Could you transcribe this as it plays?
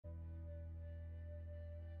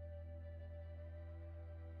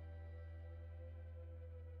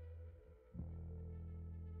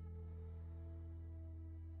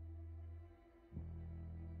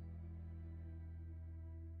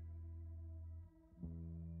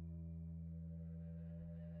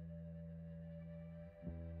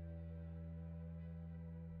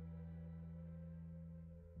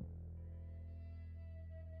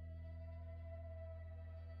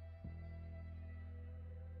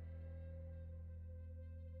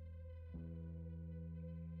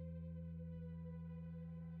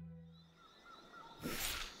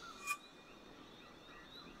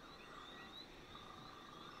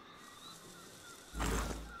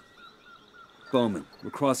Bowman,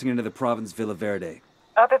 we're crossing into the province Villa Verde.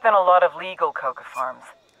 Other than a lot of legal coca farms,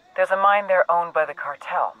 there's a mine there owned by the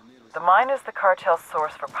Cartel. The mine is the Cartel's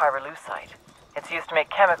source for pyrolusite. It's used to make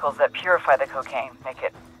chemicals that purify the cocaine, make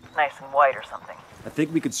it nice and white or something. I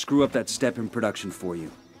think we could screw up that step in production for you.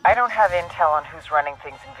 I don't have intel on who's running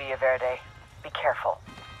things in Villa Verde. Be careful.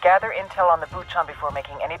 Gather intel on the Buchon before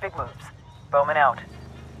making any big moves. Bowman out.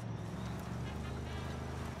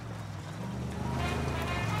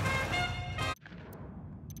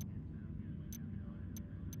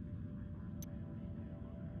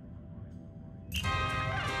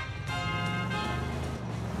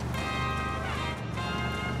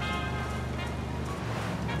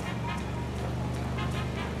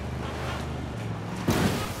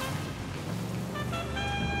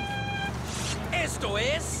 ¡Esto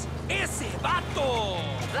es ese vato!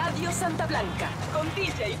 Radio Santa Blanca, con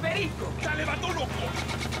DJ Perico. ¡Dale, vato loco!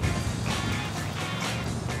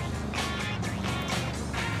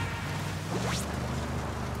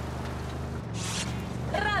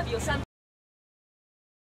 Radio Santa...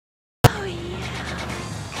 Oh, yeah.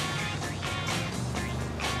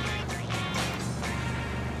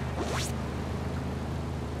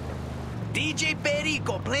 DJ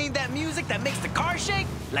Perico playing that music that makes the car shake?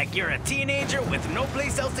 Like you're a teenager with no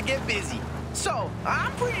place else to get busy. So,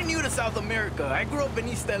 I'm pretty new to South America. I grew up in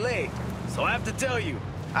East LA. So I have to tell you,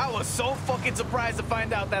 I was so fucking surprised to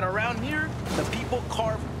find out that around here, the people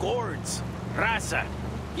carve gourds. Raza.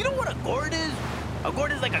 You know what a gourd is? A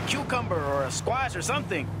gourd is like a cucumber or a squash or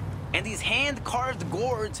something. And these hand-carved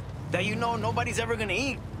gourds that you know nobody's ever gonna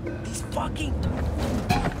eat. These fucking...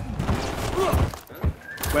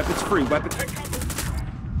 Weapons free, weapons...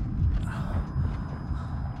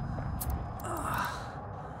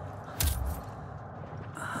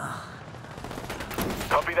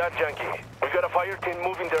 Copy that, Junkie. We got a fire team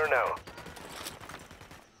moving there now.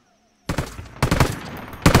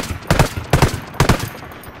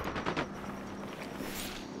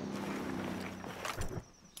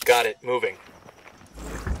 Got it, moving.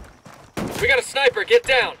 We got a sniper, get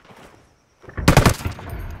down!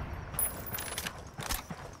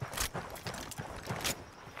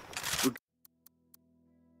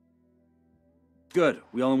 Good.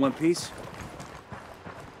 We all in one piece?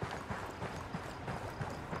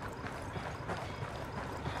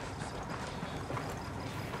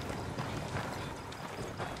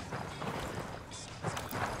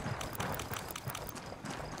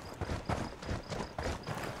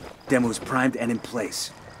 Demo's primed and in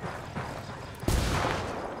place.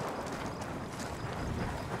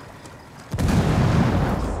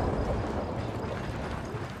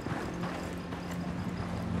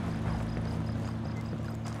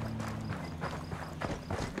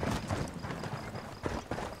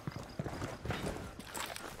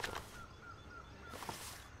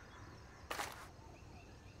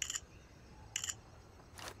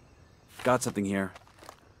 Got something here.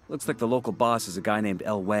 Looks like the local boss is a guy named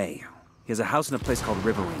Elway. He has a house in a place called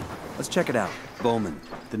Riverine. Let's check it out. Bowman.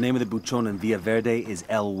 The name of the Buchon in Villa Verde is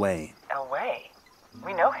Elway. Elway?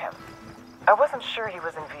 We know him. I wasn't sure he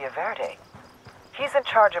was in Villa Verde. He's in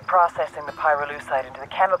charge of processing the pyrolusite into the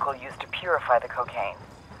chemical used to purify the cocaine.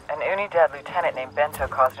 An Unidad lieutenant named Bento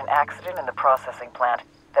caused an accident in the processing plant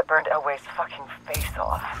that burned Elway's fucking face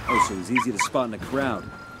off. Oh, so he's easy to spot in a crowd.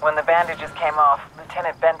 When the bandages came off,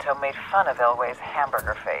 Lieutenant Bento made fun of Elway's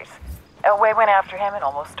hamburger face. Elway went after him and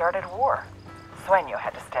almost started war. Sueno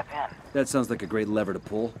had to step in. That sounds like a great lever to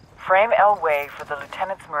pull. Frame Elway for the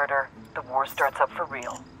lieutenant's murder, the war starts up for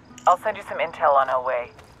real. I'll send you some intel on Elway.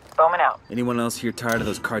 Bowman out. Anyone else here tired of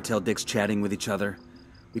those cartel dicks chatting with each other?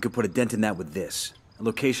 We could put a dent in that with this. A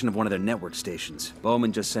location of one of their network stations.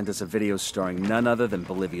 Bowman just sent us a video starring none other than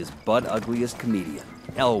Bolivia's butt-ugliest comedian,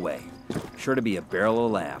 Elway. Sure to be a barrel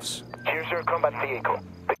of laughs. Here's your combat vehicle.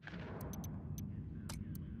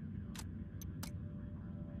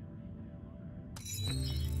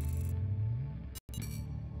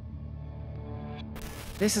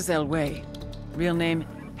 This is Elway. Real name,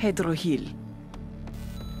 Pedro Gil.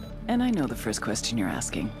 And I know the first question you're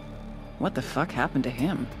asking. What the fuck happened to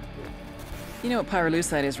him? You know what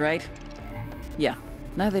pyrolusite is, right? Yeah,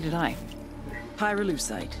 neither did I.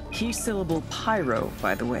 Pyrolusite, key syllable pyro,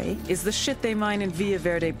 by the way, is the shit they mine in Villa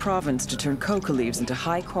Verde province to turn coca leaves into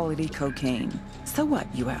high-quality cocaine. So what,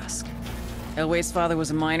 you ask? Elway's father was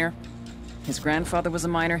a miner. His grandfather was a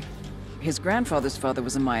miner. His grandfather's father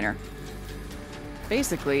was a miner.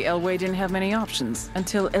 Basically, Elway didn't have many options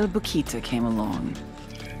until El Boquita came along.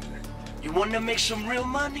 You want to make some real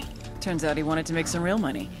money? Turns out he wanted to make some real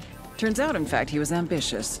money. Turns out, in fact, he was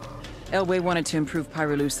ambitious. Elway wanted to improve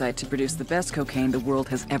pyrolusite to produce the best cocaine the world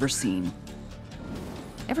has ever seen.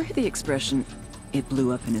 Ever hear the expression, it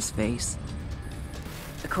blew up in his face?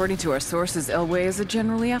 According to our sources, Elway is a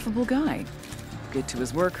generally affable guy. Good to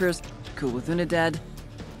his workers, cool with Unidad.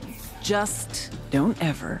 Just don't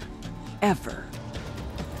ever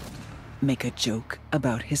make a joke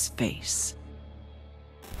about his face.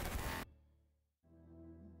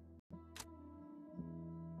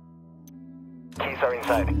 Keys are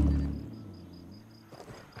inside.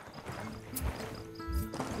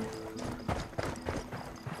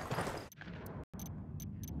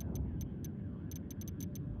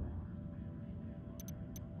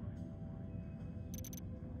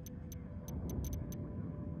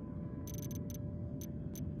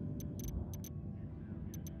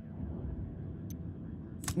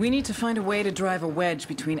 We need to find a way to drive a wedge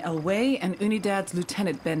between Elway and Unidad's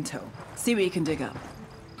Lieutenant Bento. See what you can dig up.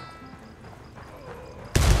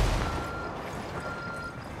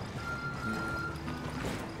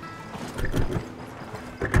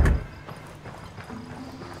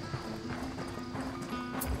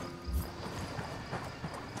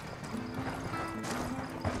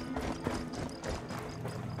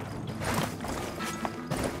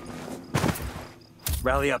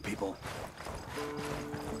 Rally up, people.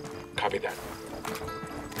 Copy that.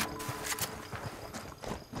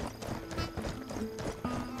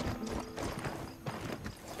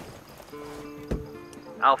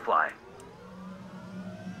 I'll fly.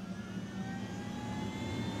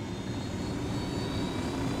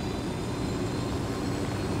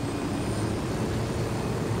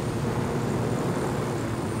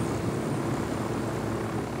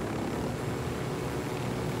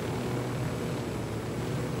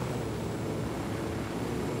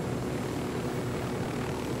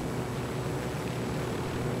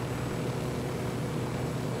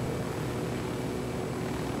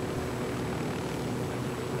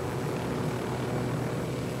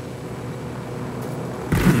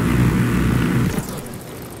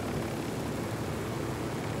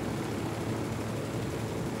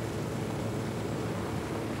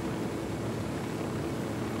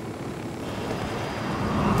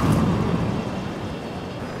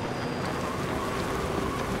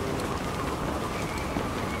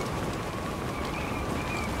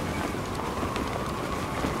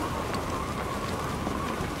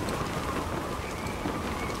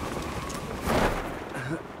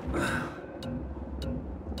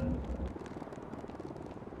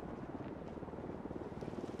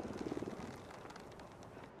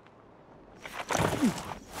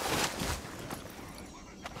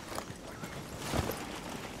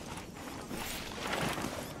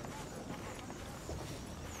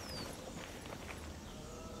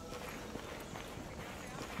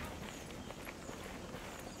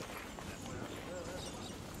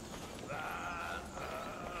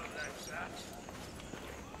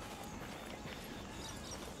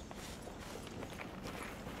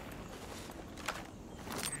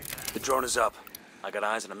 The drone is up. I got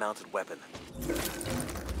eyes on a mounted weapon.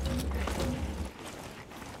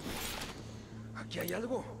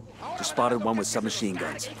 Just spotted one with submachine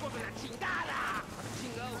guns.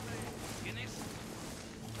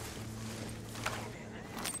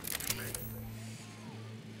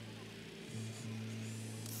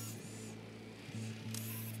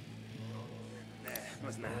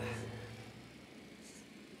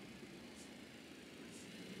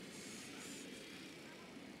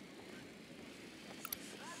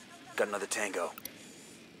 Got another tango.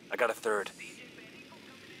 I got a third.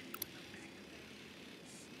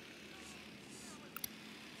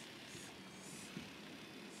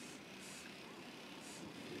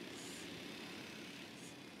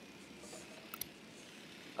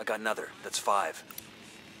 I got another. That's 5.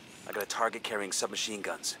 I got a target carrying submachine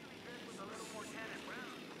guns.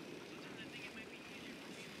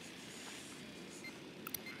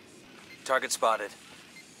 Target spotted.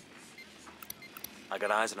 I got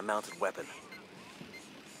eyes on a mounted weapon.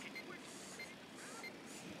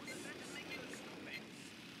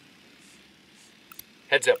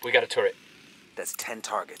 Heads up, we got a turret. That's 10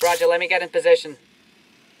 targets. Roger, let me get in position.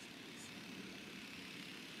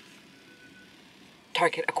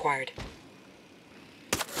 Target acquired.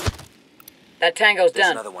 That tango's There's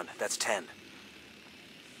done. another one. That's 10.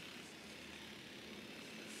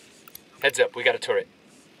 Heads up, we got a turret.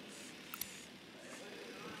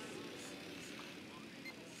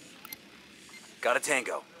 Got a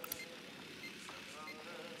tango.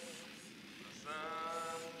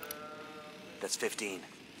 That's 15.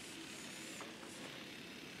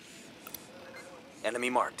 Enemy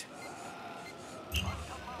marked.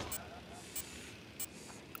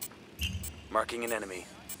 Marking an enemy.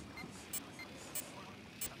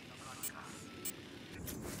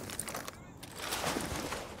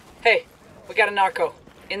 We got a narco.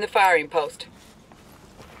 In the firing post.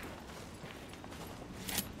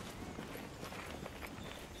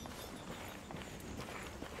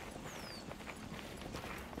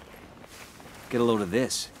 Get a load of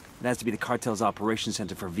this. It has to be the cartel's operation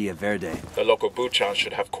center for Villa Verde. The local Buchan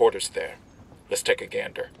should have quarters there. Let's take a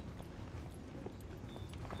gander.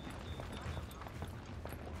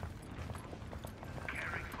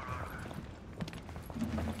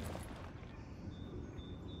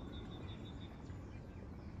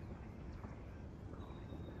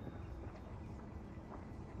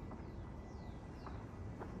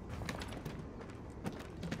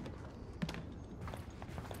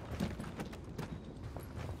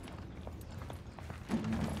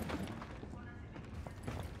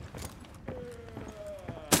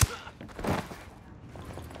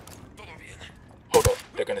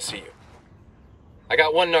 They're gonna see you. I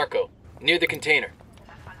got one narco, near the container.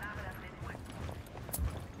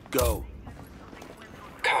 Go.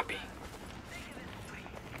 Copy.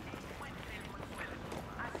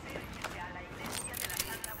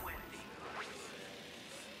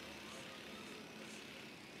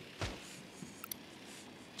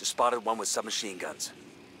 Just spotted one with submachine guns.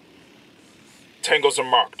 Tangos are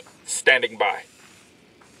marked. Standing by.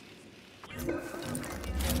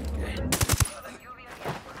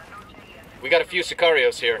 We got a few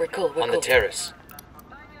sicarios here. We're cool, we're on the cool. terrace.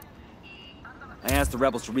 I asked the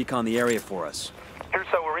rebels to recon the area for us. Here's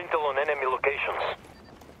our intel on enemy locations.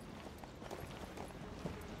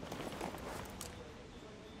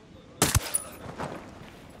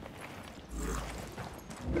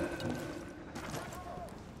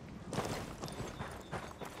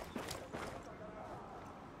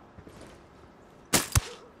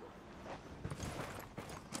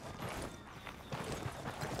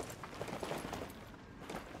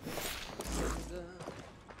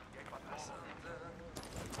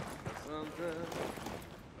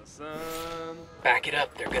 Back it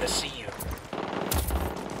up, they're gonna see you.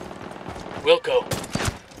 We'll go.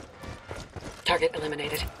 Target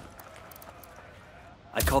eliminated.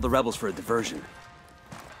 I called the rebels for a diversion.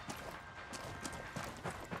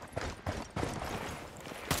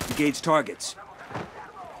 Engage targets.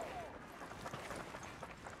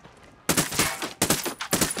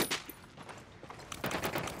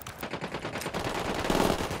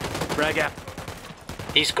 Frag out.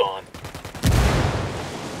 He's gone.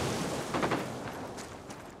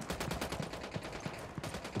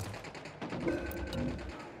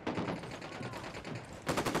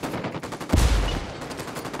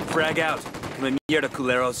 Frag out. Come mierda,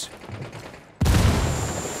 culeros.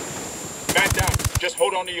 Man down. Just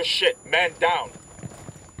hold on to your shit. Man down.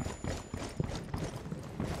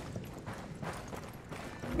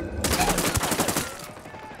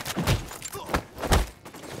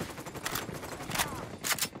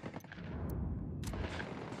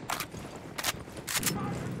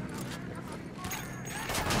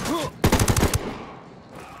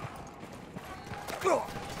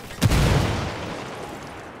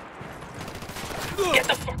 Get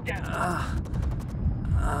the fuck down.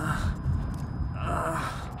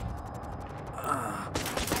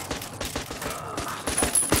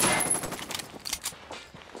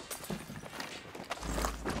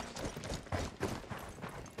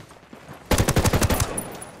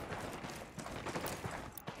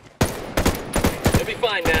 You'll be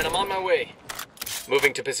fine, man. I'm on my way.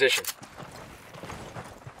 Moving to position.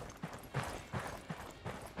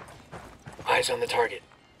 Eyes on the target.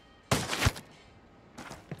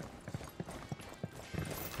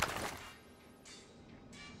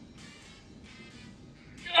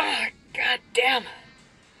 God damn.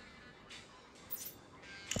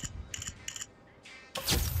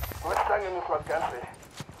 No están en nuestro alcance.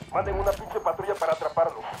 Manden una pinche patrulla para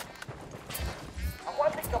atraparlos.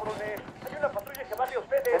 Aguanten, cabrones. Hay una patrulla que va hacia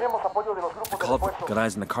ustedes. Tenemos apoyo de los grupos de Called refuerzo. got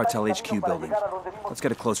eyes in the Cartel HQ building. Let's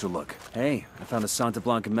get a closer look. Hey, I found a Santa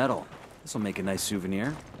Blanca medal. This'll make a nice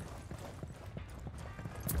souvenir.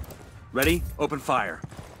 Ready? Open fire.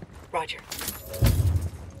 Roger.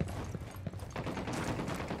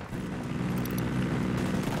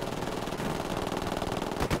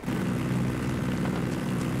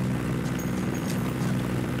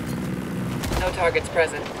 No targets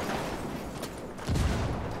present.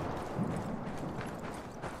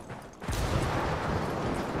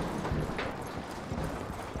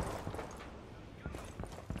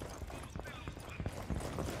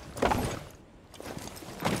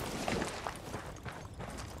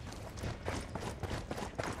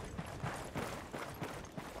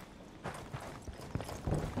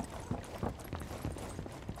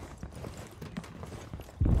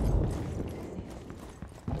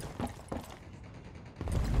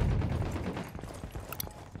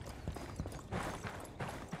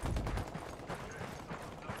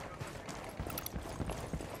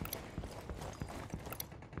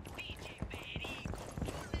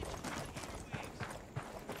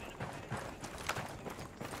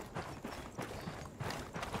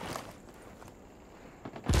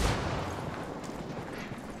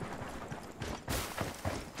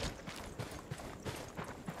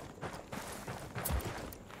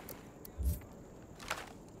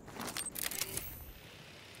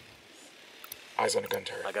 Eyes on a gun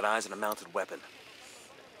turret. I got eyes on a mounted weapon.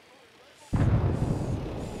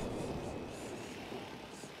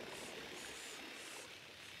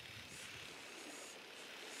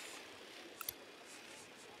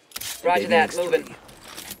 Roger that, moving.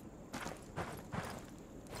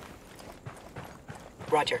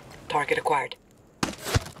 Roger. Target acquired.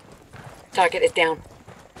 Target is down.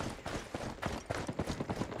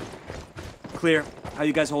 Clear. How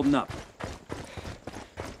you guys holding up?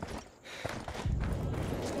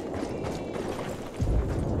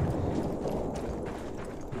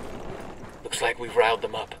 Looks like we've riled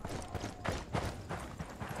them up.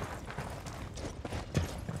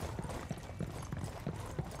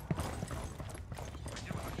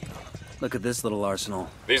 Look at this little arsenal.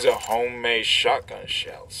 These are homemade shotgun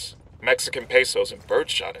shells. Mexican pesos and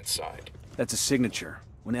birdshot inside. That's a signature.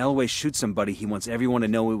 When Elway shoots somebody, he wants everyone to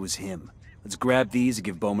know it was him. Let's grab these and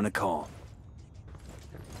give Bowman a call.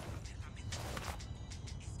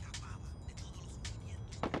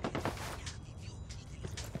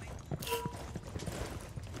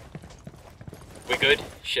 We good?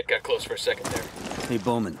 Shit got close for a second there. Hey,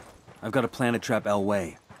 Bowman. I've got a plan to trap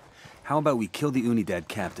Elway. How about we kill the Unidad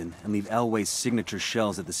captain and leave Elway's signature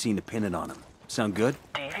shells at the scene to pin it on him? Sound good?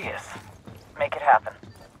 Devious. Make it happen.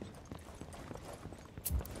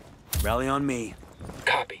 Rally on me.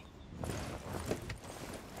 Copy.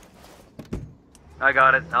 I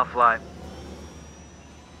got it. I'll fly.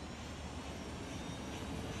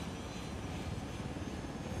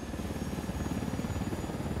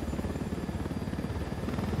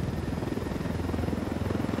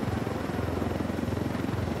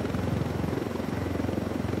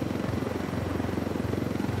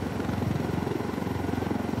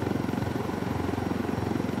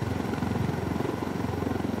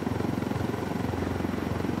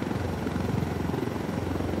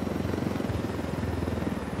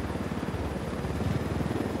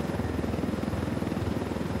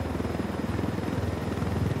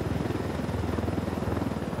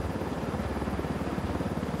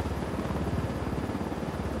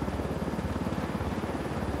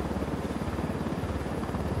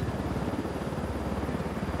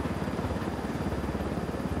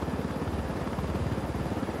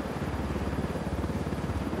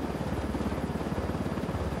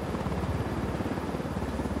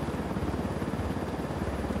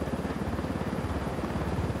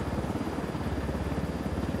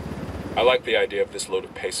 I like the idea of this load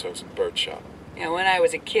of pesos and birdshot. Yeah, when I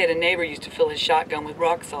was a kid, a neighbor used to fill his shotgun with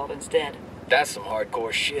rock salt instead. That's some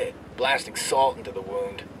hardcore shit. Blasting salt into the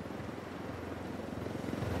wound.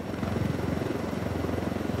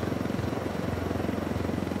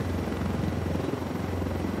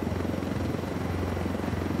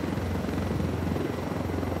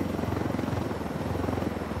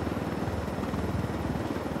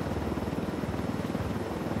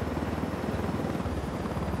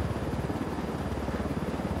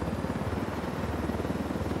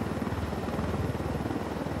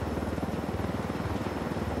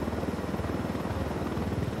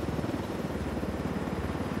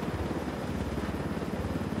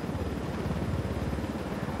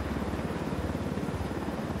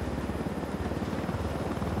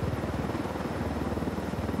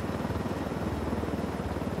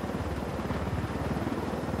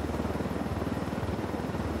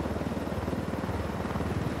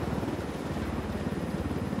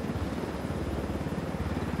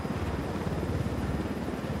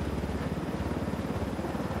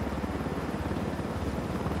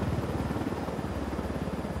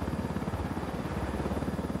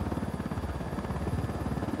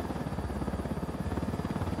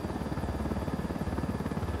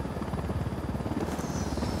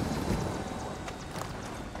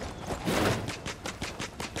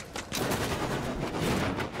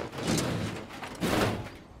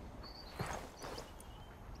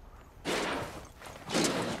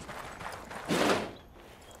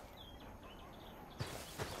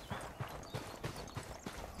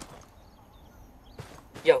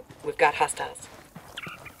 Yo, we've got hostiles.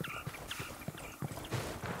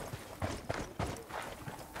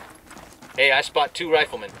 Hey, I spot 2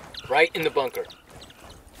 riflemen. Right in the bunker.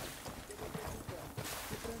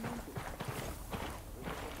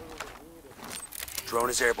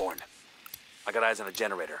 Drone is airborne. I got eyes on a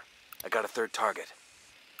generator. I got a third target.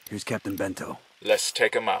 Here's Captain Bento. Let's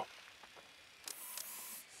take him out.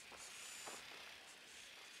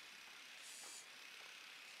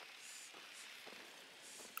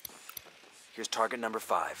 Here's target number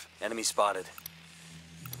 5. Enemy spotted.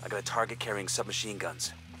 I got a target carrying submachine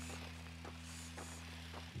guns.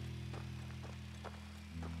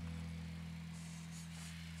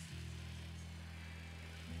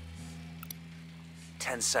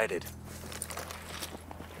 10 sighted.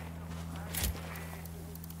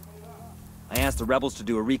 I asked the rebels to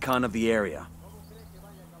do a recon of the area.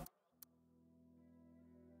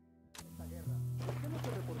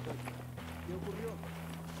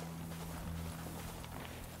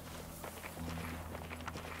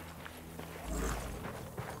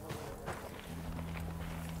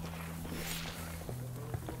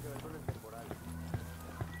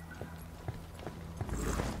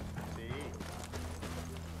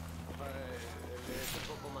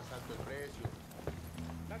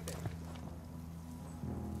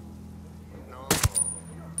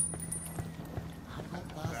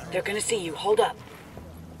 They're gonna see you. Hold up.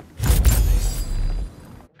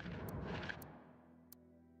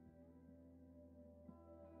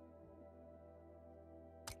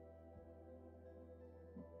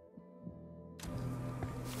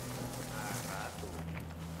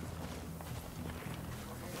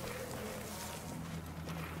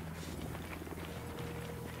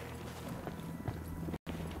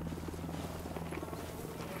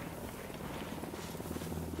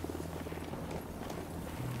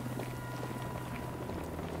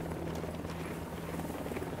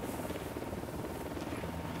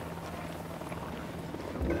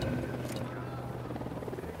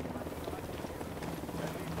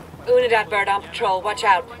 Unidad bird on patrol. Watch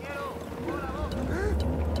out.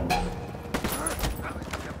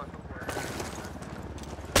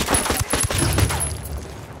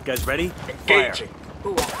 Guys ready? Engaging.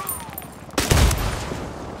 Ooh.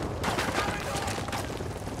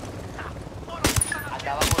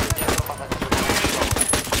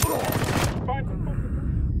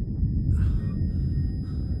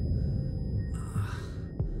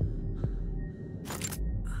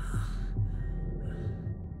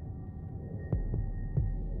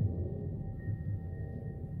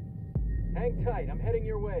 Hang tight, I'm heading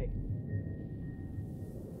your way.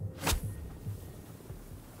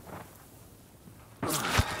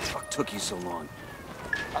 Fuck took you so long.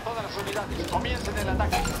 A todas las unidades, comiencen el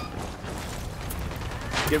ataque.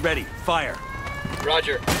 Get ready, fire.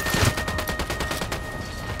 Roger.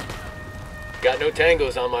 Got no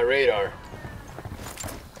tangos on my radar.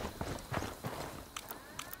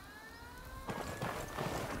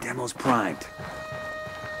 Demo's primed.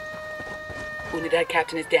 Unidad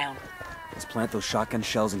captain is down. Let's plant those shotgun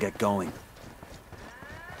shells and get going.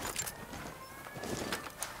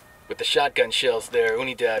 With the shotgun shells there,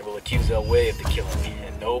 Unidad will accuse El Way of the killing me,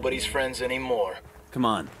 and nobody's friends anymore. Come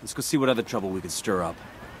on, let's go see what other trouble we could stir up.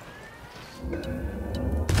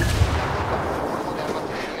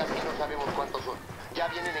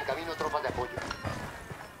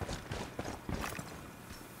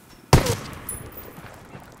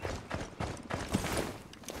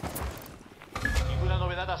 Ninguna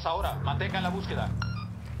novedad hasta ahora. Mantengan la búsqueda.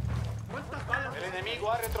 El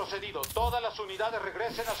enemigo ha retrocedido. Todas las unidades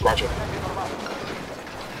regresen a su Roger. alcance normal.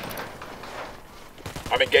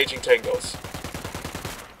 I'm engaging tangos.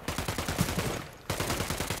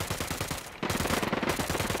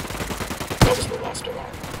 Notice we lost our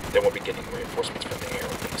arm. Then we'll be getting reinforcements from the air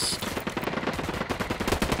at least.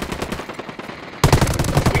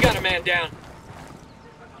 We got a man down.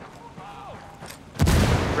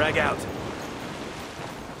 Frag out.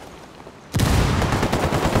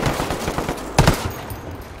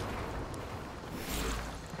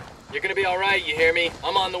 You're gonna be alright, you hear me?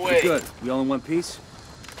 I'm on the way. Good. We all in one piece?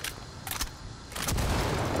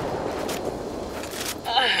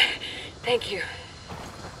 Thank you.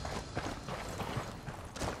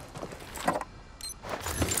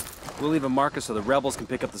 We'll leave a marker so the rebels can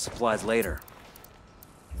pick up the supplies later.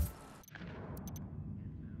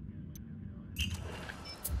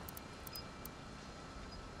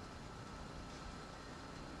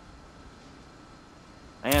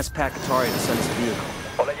 I asked Pakatari to send us a vehicle.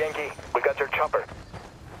 Hola, Yankee. We got your chopper.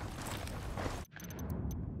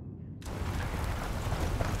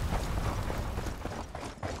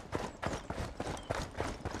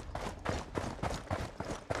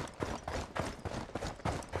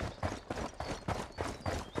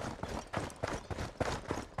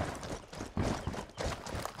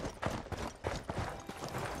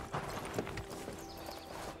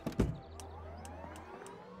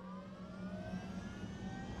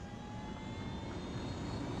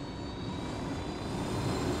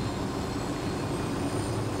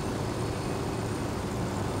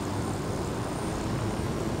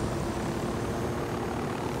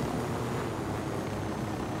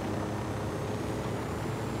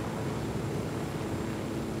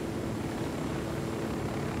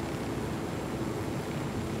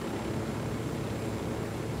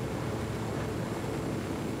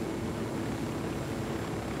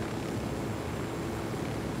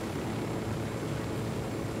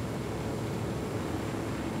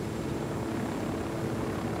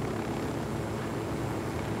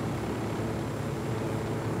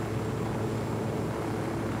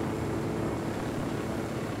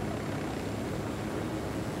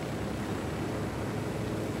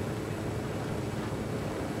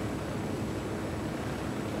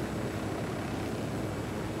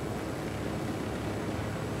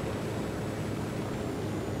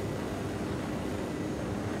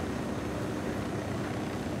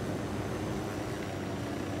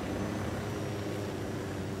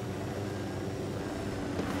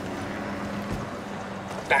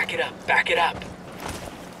 Back it up, back it up.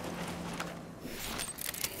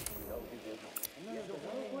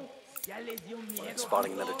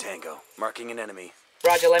 Spotting another tango. Marking an enemy.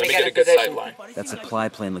 Roger, let me get in position. That supply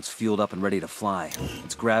plane looks fueled up and ready to fly.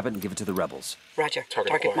 Let's grab it and give it to the rebels. Roger.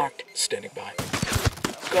 Target Target acquired. marked. Standing by.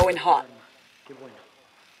 Going hot.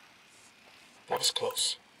 That was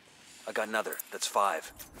close. I got another. That's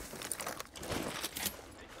 5.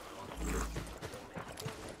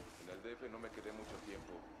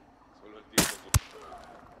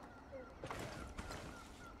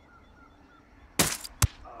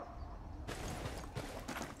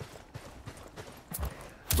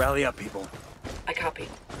 Rally up, people. I copy.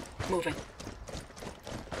 Moving.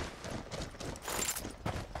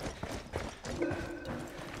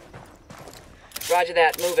 Roger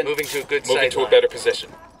that. Moving. Moving to a good Moving sight to a line. better position.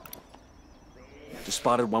 Just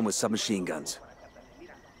spotted one with submachine guns.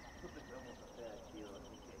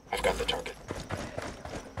 I've got the target.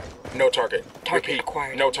 No target. Target Repeat,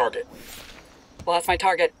 acquired. no target. Lost my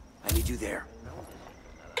target. I need you there.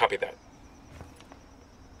 Copy that.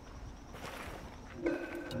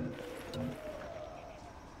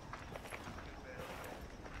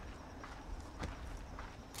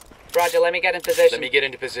 Roger, let me get in position. Let me get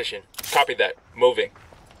into position. Copy that. Moving.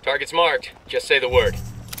 Target's marked. Just say the word.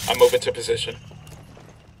 I'm moving to position.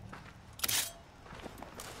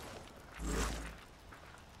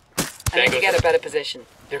 I need to get a better position.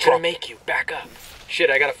 They're Drop. gonna make you. Back up. Shit,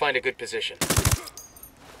 I gotta find a good position.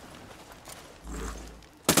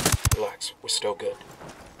 Relax. We're still good.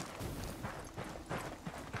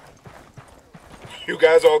 You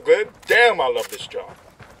guys all good? Damn, I love this job.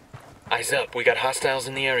 Eyes up. We got hostiles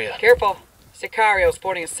in the area. Careful. Sicario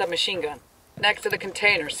sporting a submachine gun. Next to the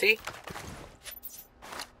container, see?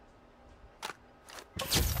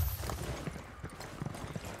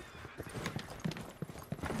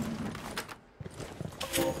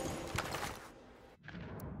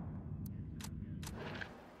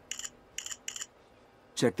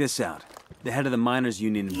 Check this out. The head of the miners'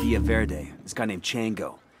 union in Villa Verde, this guy named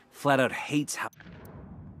Chango, flat out hates how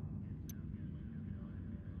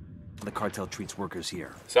the cartel treats workers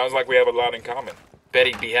here. Sounds like we have a lot in common. Bet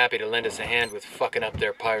he'd be happy to lend us a hand with fucking up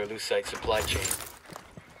their pyrolusite supply chain.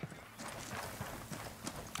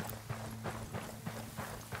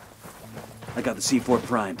 I got the C4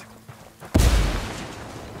 primed.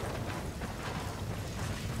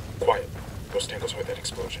 Quiet. Those tangos heard that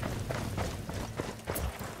explosion.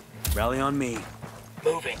 Rally on me.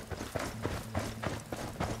 Moving.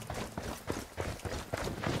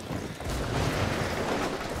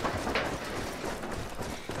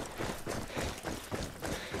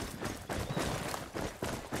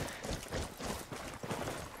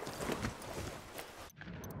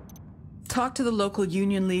 Talk to the local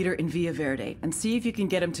union leader in Villa Verde and see if you can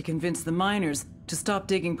get him to convince the miners to stop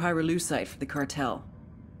digging pyrolusite for the cartel.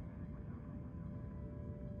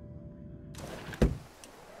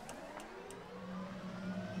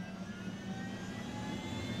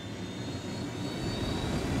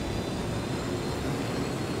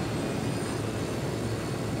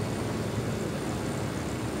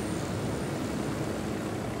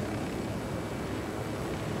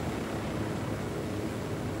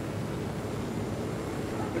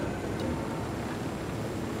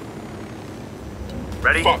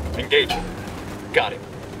 Ready? Fuck. Engage. Got it.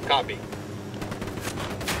 Copy.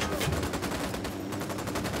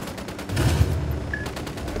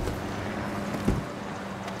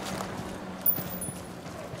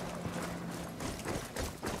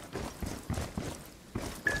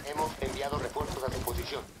 Hemos enviado refuerzos a su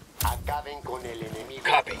posición. Acaben con el enemigo.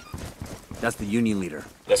 Copy. That's the union leader.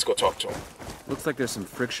 Let's go talk to him. Looks like there's some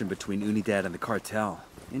friction between Unidad and the cartel.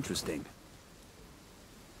 Interesting.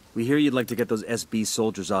 We hear you'd like to get those SB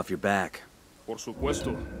soldiers off your back. Por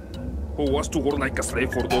supuesto. Who wants to work like a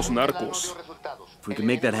slave for those narcos? If we can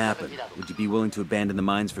make that happen, would you be willing to abandon the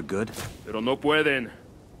mines for good? Pero no pueden.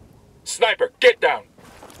 Sniper, get down!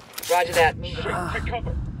 Roger that. Moving. Take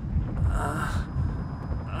cover.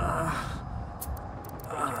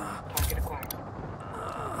 Target acquired.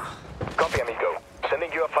 Copy, amigo.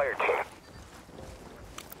 Sending you a fire team.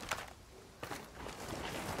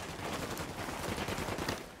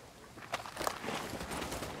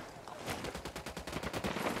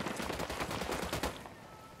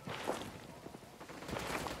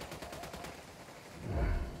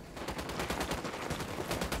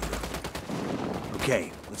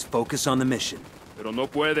 Okay, let's focus on the mission. Pero no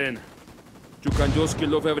pueden. You can just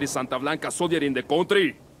kill off every Santa Blanca soldier in the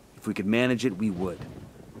country. If we could manage it, we would.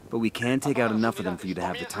 But we can't take out enough of them for you to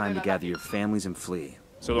have the time to gather your families and flee.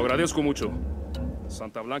 Se lo agradezco mucho.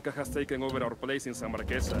 Santa Blanca has taken over our place in San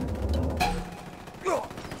Marquesa.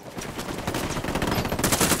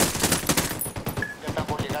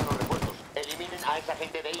 esa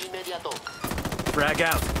gente de inmediato. Frag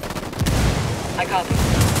out. I copy.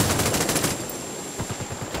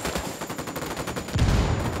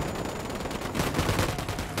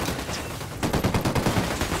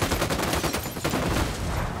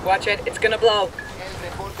 Watch it, it's gonna blow. El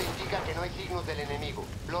reporte indica que no hay signos del enemigo.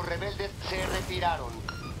 Los rebeldes se retiraron.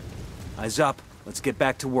 Eyes up. Let's get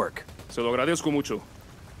back to work. Se lo agradezco mucho.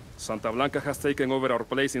 Santa Blanca has taken over our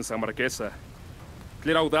place in San Marquesa.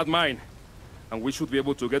 Clear out that mine, and we should be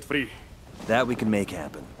able to get free. That we can make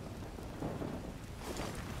happen.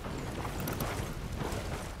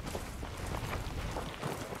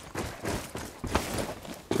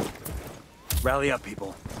 Rally up,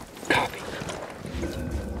 people. Copy.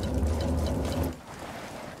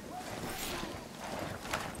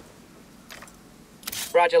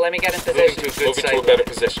 Roger, let me get in Moving position. to a better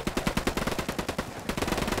position.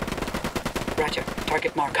 Roger,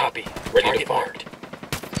 target marked. Copy. Ready Target to fire. marked.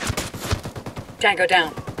 Tango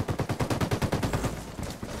down.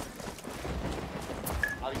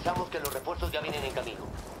 Avisamos que los refuerzos ya vienen en camino.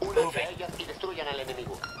 Únanse a ellas y destruyan al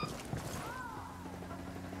enemigo.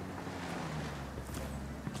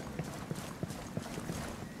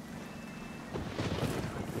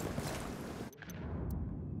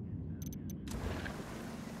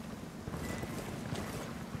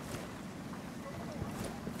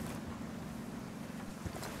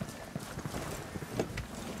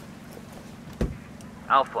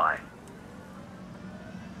 I'll fly.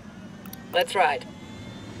 Let's ride.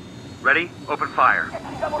 Ready? Open fire.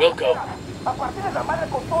 We'll go.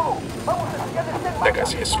 That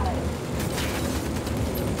guy's history.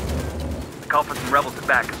 Call for some rebels to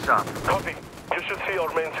back us up. Copy. You should see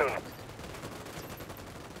our men soon.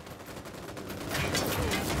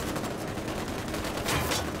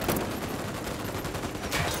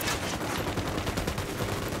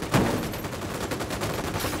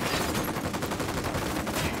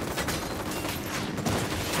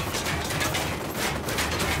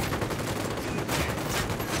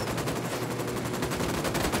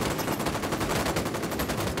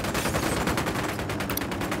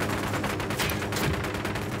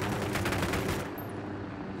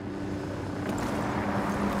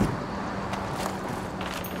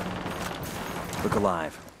 Look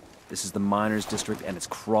alive. This is the miners' district, and it's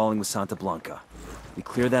crawling with Santa Blanca. We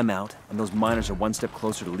clear them out, and those miners are one step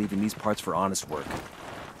closer to leaving these parts for honest work.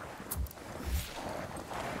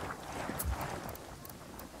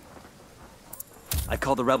 I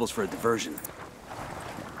called the rebels for a diversion.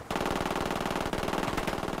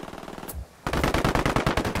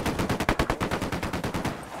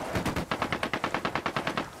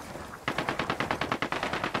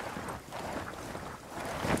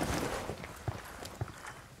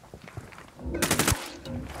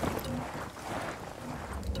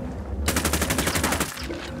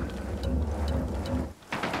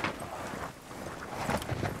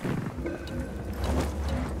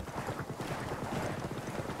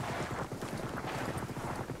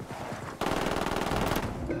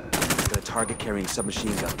 Target carrying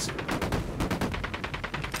submachine guns.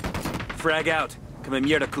 Frag out. Come en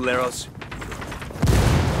mierda, culeros.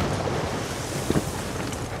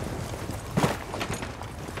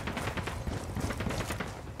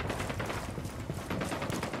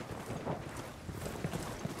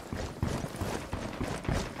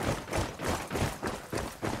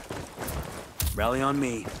 Rally on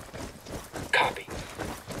me. Copy.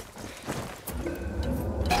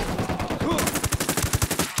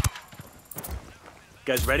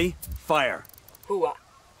 Guys ready? Fire. Hooah.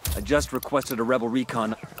 I just requested a rebel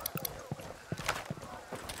recon.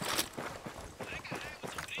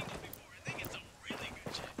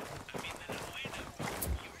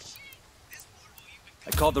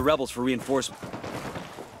 I called the rebels for reinforcement.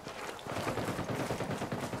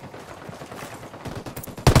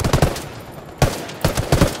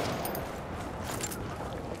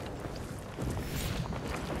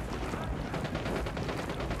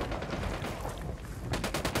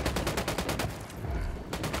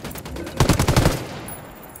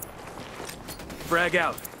 Frag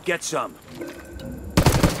out. Get some.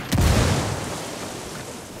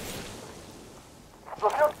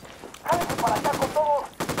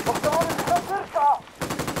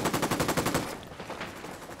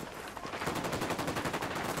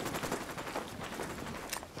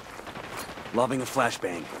 Lobbing a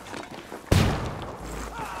flashbang.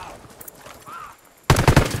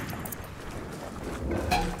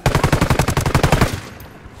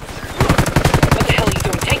 What the hell are you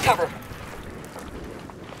doing? Take cover.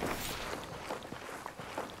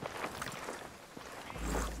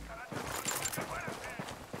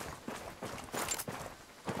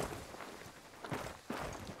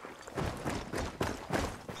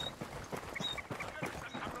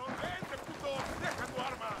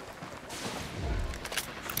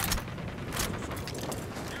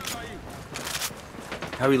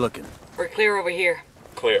 How are we looking? We're clear over here.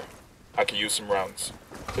 Clear. I could use some rounds.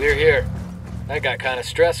 Clear here. That got kind of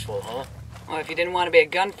stressful, huh? Well, if you didn't want to be a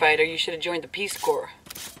gunfighter, you should have joined the Peace Corps.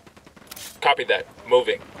 Copy that.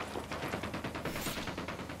 Moving.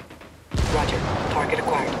 Roger. Target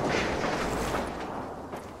acquired.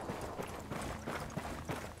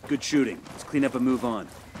 Good shooting. Let's clean up and move on.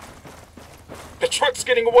 The truck's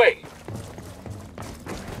getting away!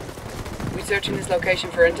 We searching this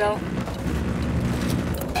location for intel?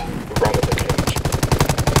 We're out of the cage.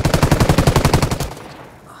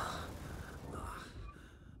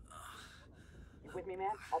 You with me, man?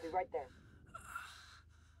 I'll be right there.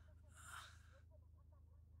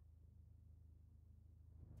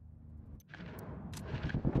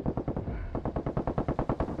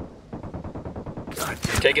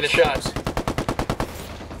 Taking a shot.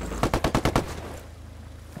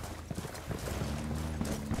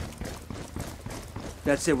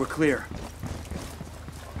 That's it, we're clear.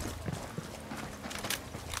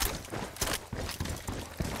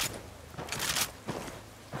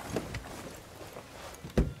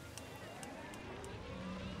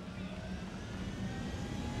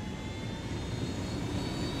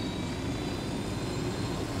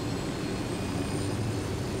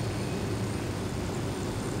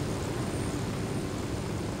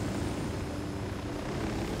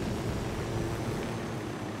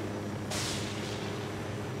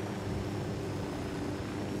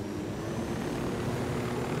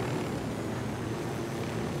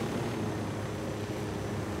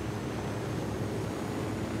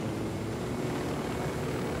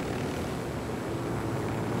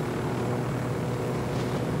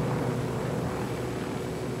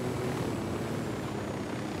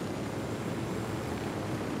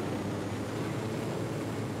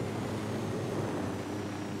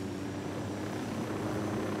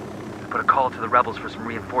 Put a call to the rebels for some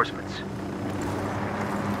reinforcements.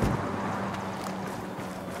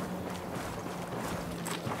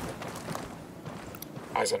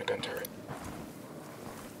 Eyes on a gun turret.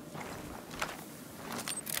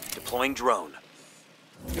 Deploying drone.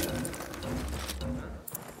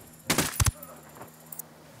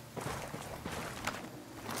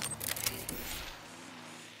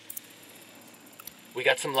 We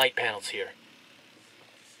got some light panels here.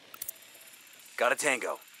 Got a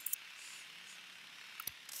tango.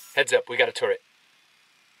 Heads up, we got a turret.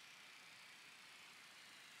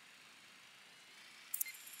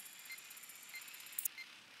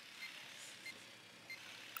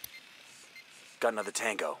 Got another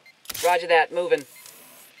tango. Roger that. Moving.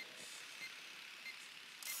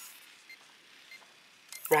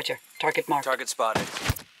 Roger. Target marked. Target spotted.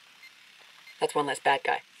 That's one less bad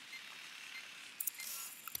guy.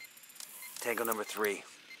 Tango number 3.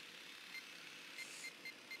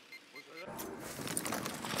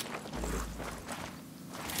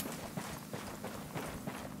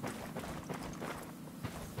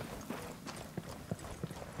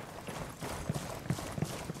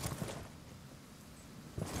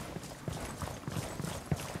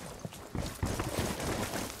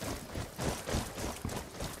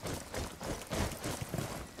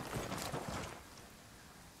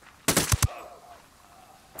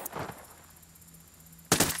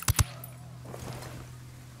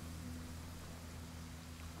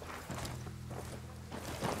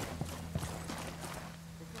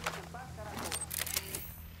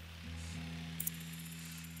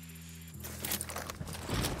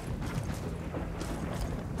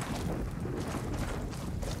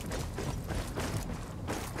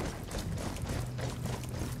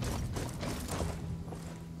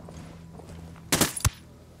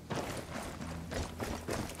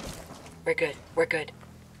 We're good. We're good.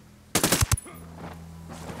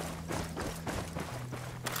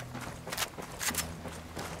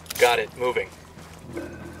 Got it. Moving.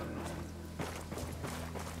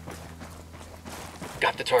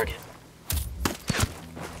 Got the target.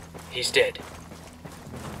 He's dead.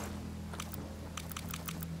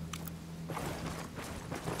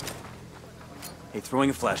 Hey,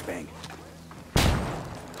 throwing a flashbang.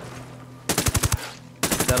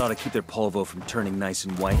 That ought to keep their polvo from turning nice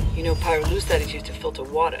and white. You know pyrolusite is used to filter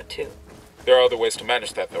water, too. There are other ways to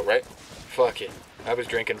manage that though, right? Fuck it. I was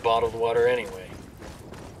drinking bottled water anyway.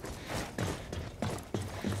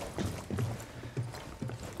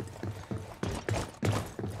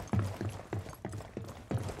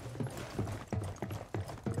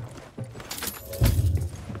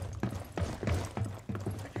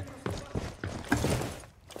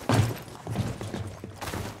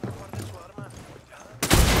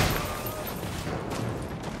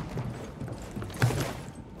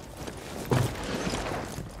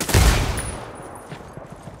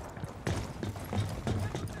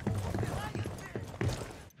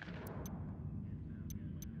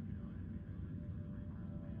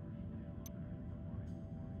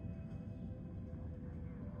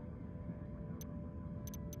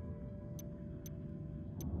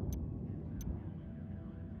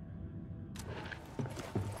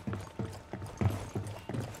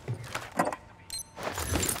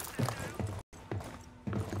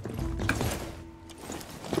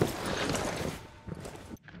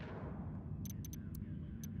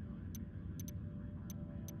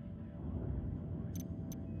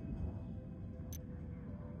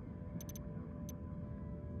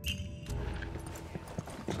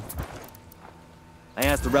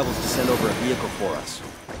 asked the rebels to send over a vehicle for us.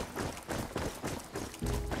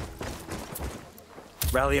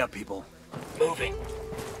 Rally up, people. Moving.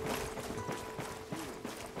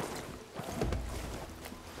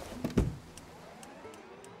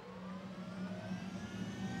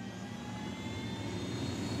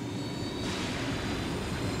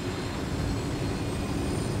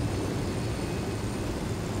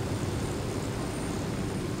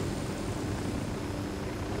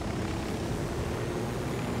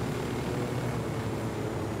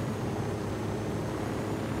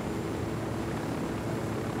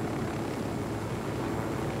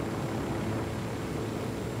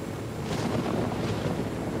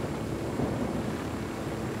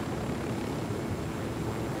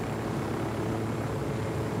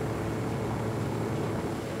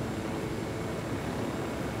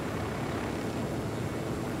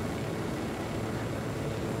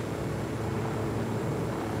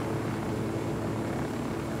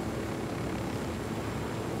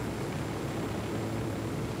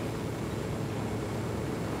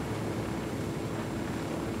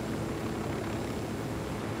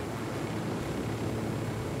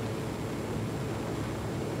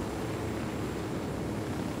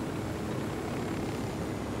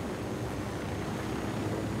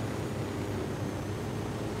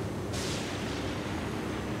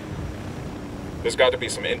 There's got to be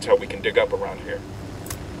some intel we can dig up around here.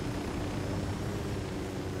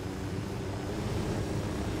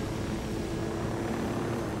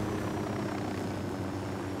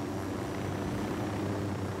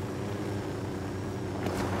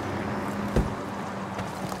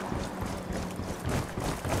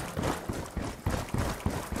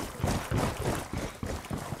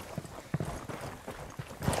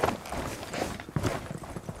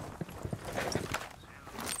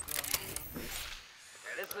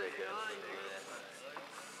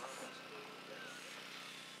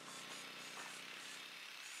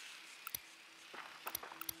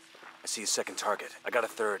 I see a second target. I got a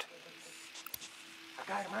third.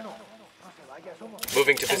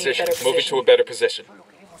 Moving to position. Moving to a better position.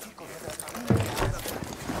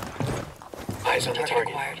 Eyes on the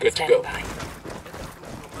target. Good to go.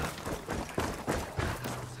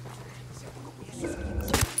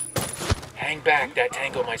 Hang back. That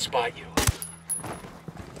tango might spot you.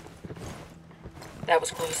 That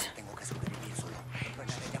was close.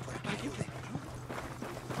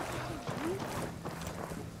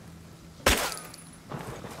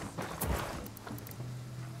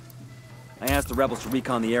 I asked the rebels to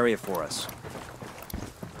recon the area for us.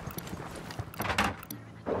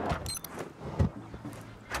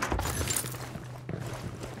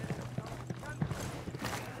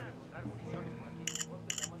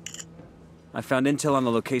 I found intel on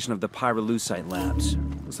the location of the pyrolusite labs.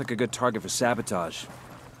 Looks like a good target for sabotage.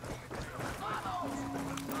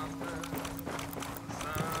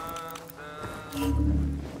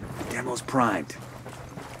 Demo's primed.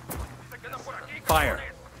 Fire!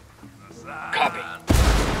 Copy.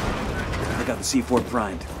 I got the C4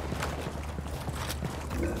 primed.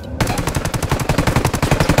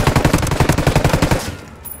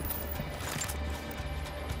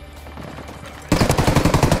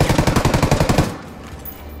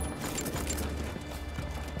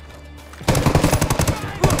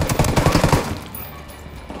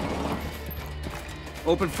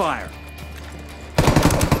 Open fire.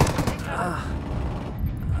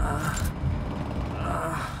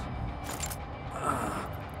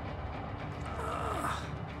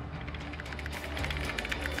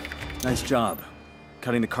 Nice job.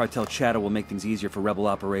 Cutting the cartel chatter will make things easier for rebel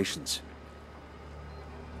operations.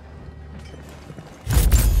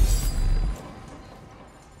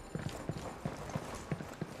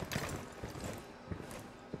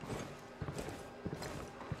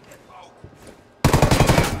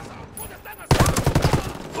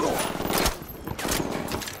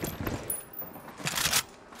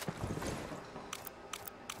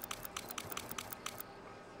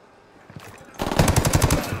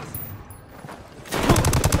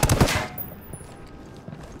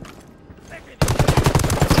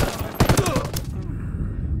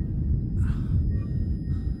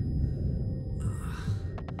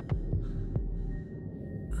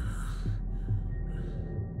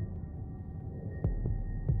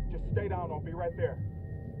 Stay down, I'll be right there.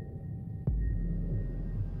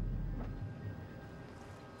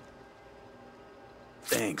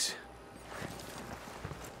 Thanks.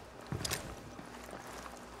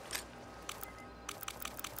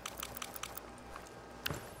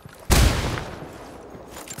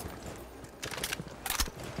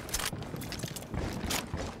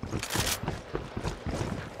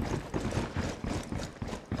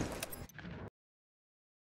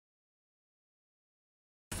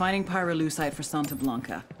 refining pyrolusite for Santa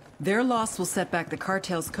Blanca. Their loss will set back the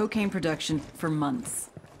cartel's cocaine production for months.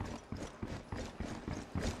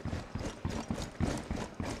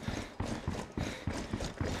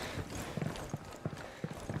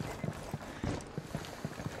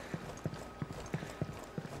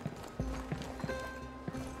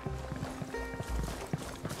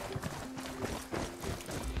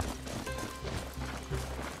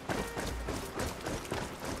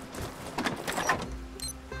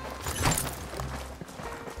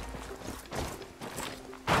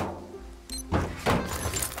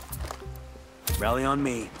 Rally on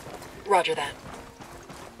me. Roger that.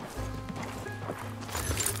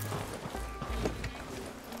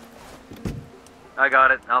 I got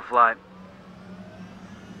it. I'll fly.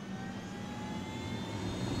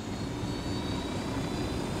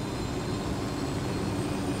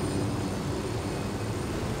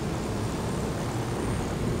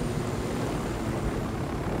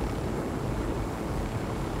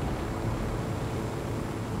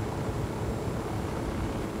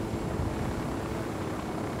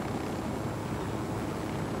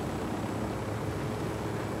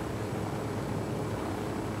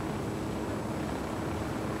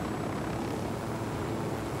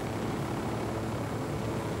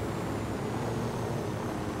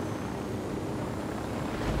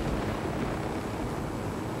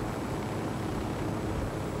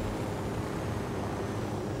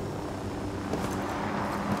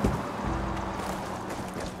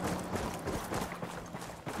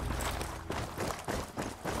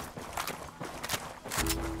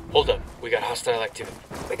 Hold up, we got hostile activity.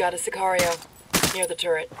 We got a Sicario near the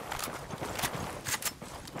turret.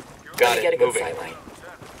 Got it, Get a good moving. sightline.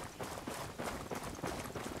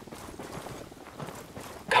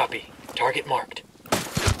 Copy. Target marked.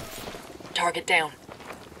 Target down.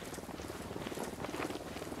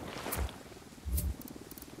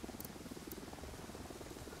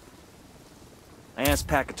 I asked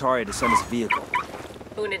Pacatari to send us a vehicle.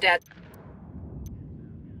 Unidad.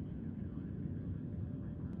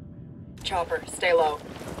 Chopper, stay low.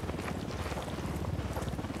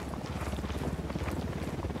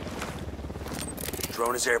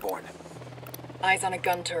 Drone is airborne. Eyes on a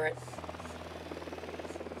gun turret.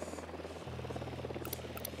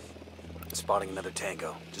 Spotting another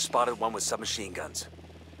tango. Just spotted one with submachine guns.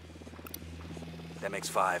 That makes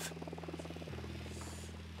 5.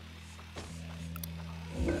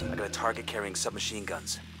 I got a target carrying submachine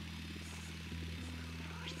guns.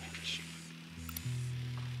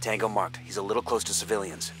 Tango marked. He's a little close to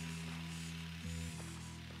civilians.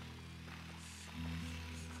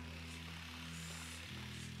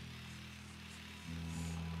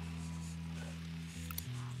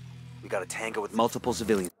 We got a tango with multiple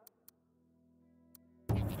civilians.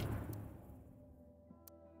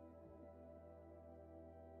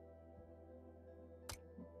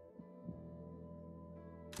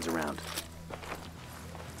 He's around.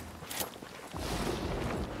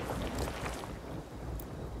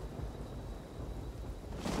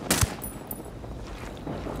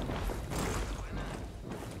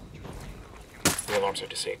 The alarms are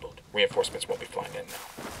disabled. Reinforcements won't be flying in now.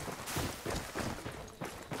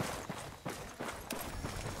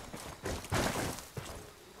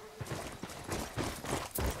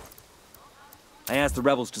 I asked the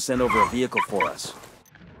rebels to send over a vehicle for us.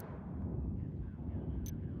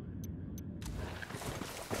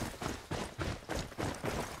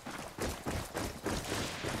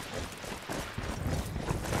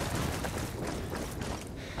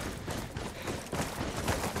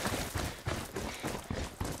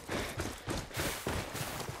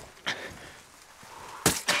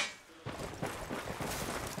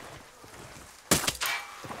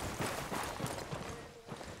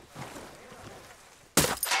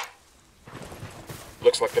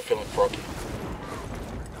 Looks like they're feeling froggy.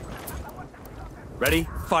 Ready?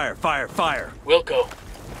 Fire, fire, fire! We'll go.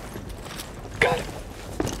 Got it.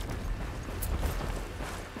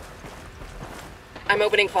 I'm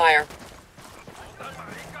opening fire.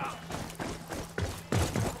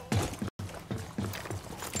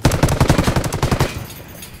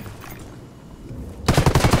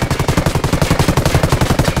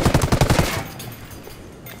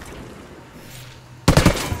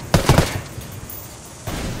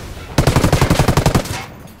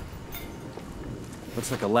 Looks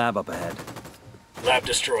like a lab up ahead. Lab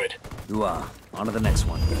destroyed. Ooh-ah. On to the next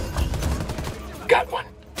one. Got one.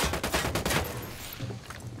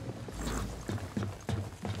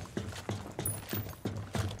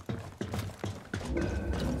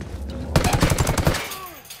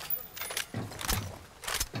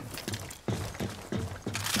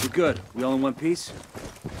 We're good. We all in one piece?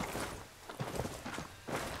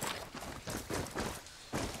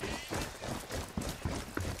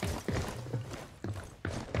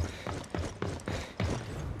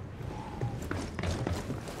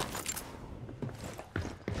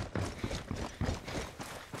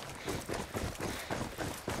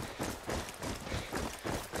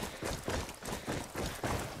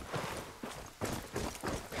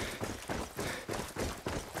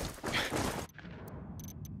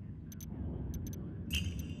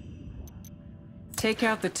 Take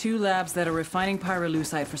out the 2 labs that are refining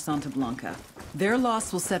pyrolusite for Santa Blanca. Their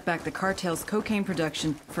loss will set back the cartel's cocaine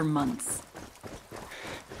production for months.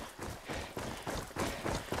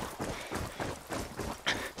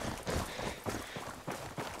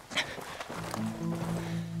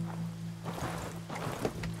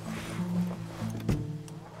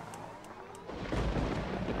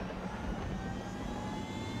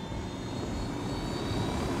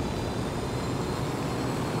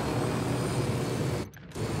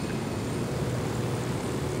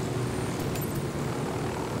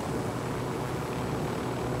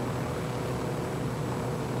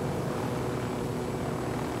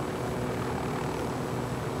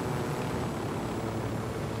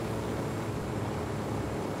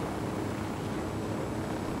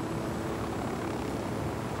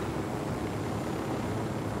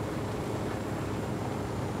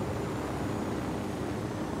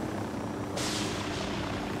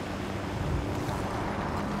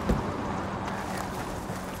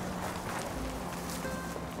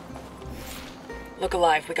 Look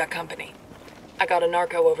alive, we got company. I got a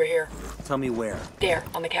narco over here. Tell me where. There,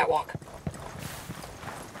 on the catwalk.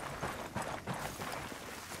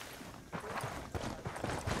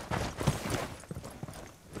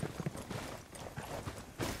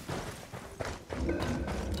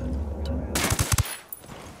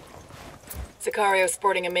 Sicario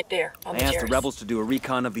sporting a mitt there, on the I asked terrace. the rebels to do a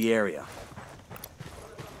recon of the area.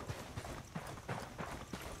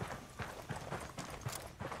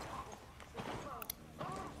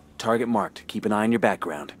 Target marked. Keep an eye on your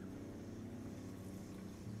background.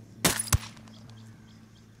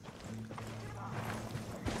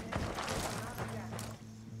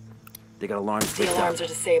 They got alarms. The alarms are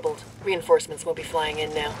disabled. Reinforcements won't be flying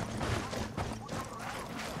in now.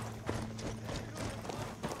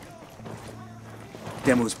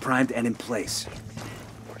 Demo's primed and in place.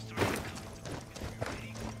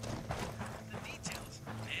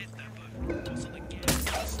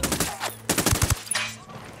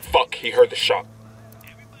 Fuck, he heard the shot.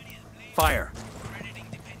 Fire.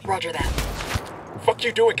 Roger that. Fuck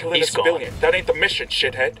you doing killing a civilian? That ain't the mission,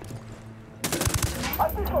 shithead.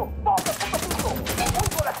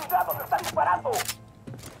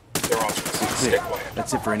 They're on to us. Stick with him.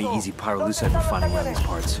 That's it for any easy pyrolusite refining around these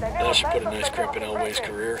parts. That should put a nice crimp in Elway's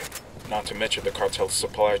career. Not to mention the cartel's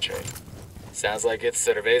supply chain. Sounds like it's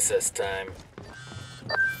Cerveza's time.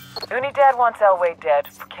 Unidad wants Elway dead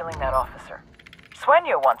for killing that officer.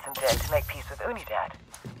 Sueno wants him dead to make peace with Unidad.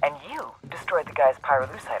 And you destroyed the guy's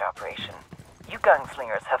pyrolusite operation. You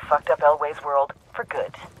gunslingers have fucked up Elway's world for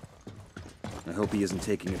good. I hope he isn't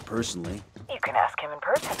taking it personally. You can ask him in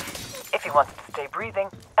person. If he wants to stay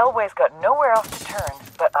breathing, Elway's got nowhere else to turn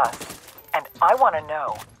but us. And I want to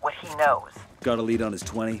know what he knows. Got a lead on his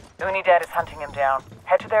 20? Unidad is hunting him down.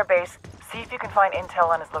 Head to their base, see if you can find intel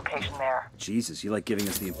on his location there. Jesus, you like giving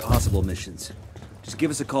us the impossible missions. Just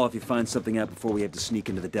give us a call if you find something out before we have to sneak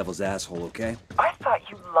into the devil's asshole, okay? I thought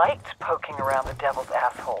you liked poking around the devil's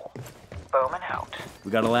asshole. Bowman out.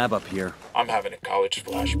 We got a lab up here. I'm having a college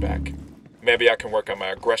flashback. Maybe I can work on my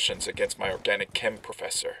aggressions against my organic chem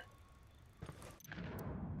professor.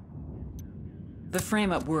 The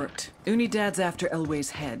frame-up worked. Unidad's after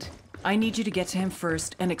Elway's head. I need you to get to him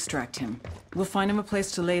first and extract him. We'll find him a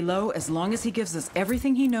place to lay low as long as he gives us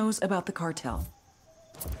everything he knows about the cartel.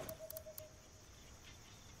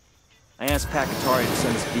 I asked Pacatari to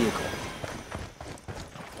send us a vehicle.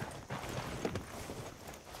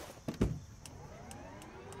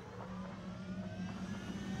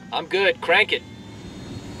 I'm good, crank it.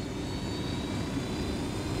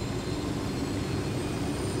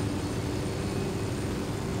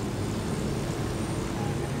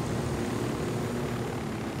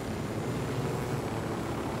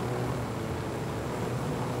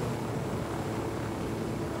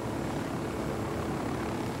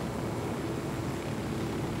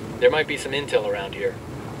 There might be some intel around here.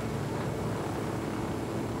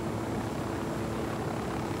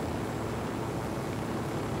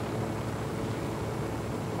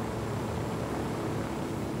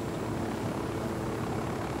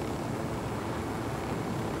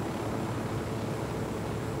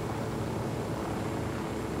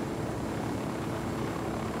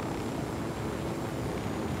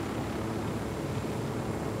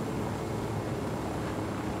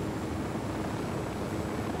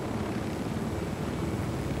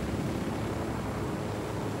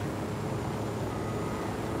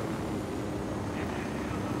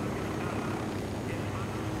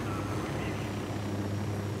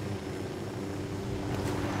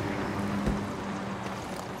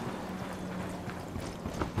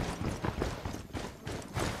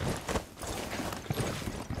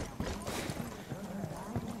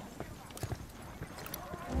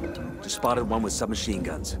 Just spotted one with submachine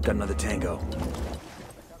guns. Got another tango.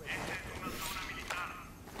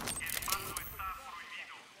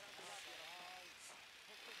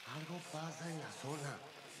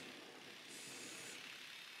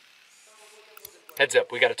 Heads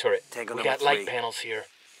up, we got a turret. Tango We number got light 3. panels here.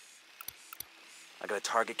 I got a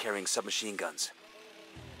target carrying submachine guns.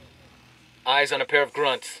 Eyes on a pair of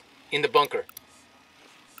grunts. In the bunker.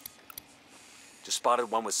 Just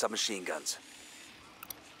spotted one with submachine guns.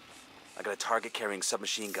 I got a target carrying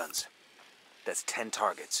submachine guns. That's 10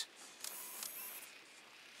 targets.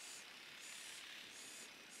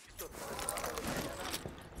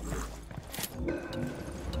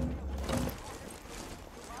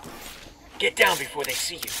 Get down before they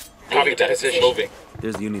see you. Copy that. Position. Moving.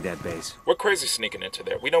 There's the Unidad base. We're crazy sneaking into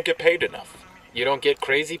there. We don't get paid enough. You don't get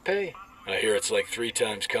crazy pay? I hear it's like 3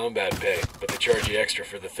 times combat pay, but they charge you extra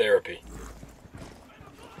for the therapy.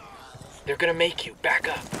 They're gonna make you back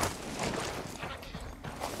up.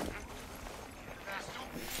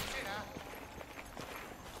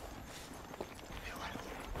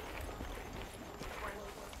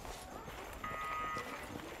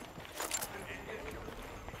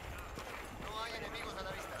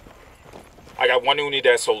 I got one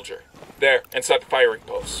Unidad soldier. There, inside the firing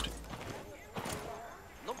post.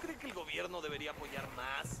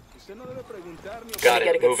 Got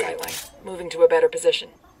Get a it, good moving. sightline. Moving to a better position.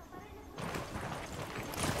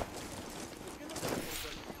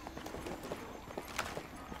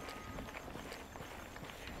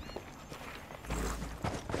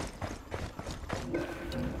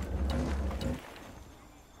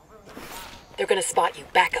 They're gonna spot you.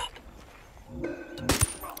 Back up.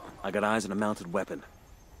 I got eyes on a mounted weapon.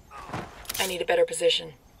 I need a better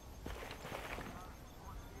position.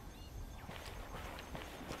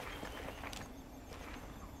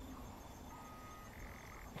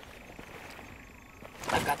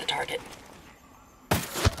 I've got the target.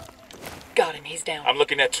 Got him, he's down. I'm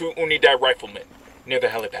looking at 2 Unidad riflemen near the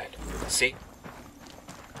helipad. See?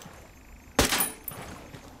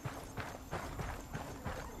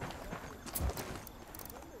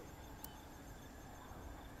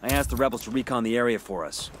 I asked the rebels to recon the area for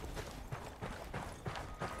us.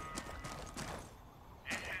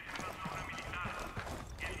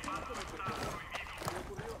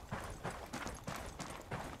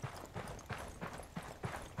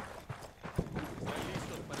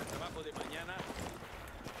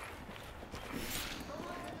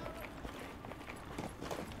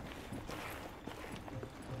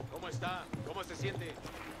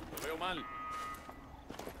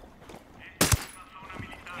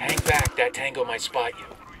 Hang back, that tango might spot you.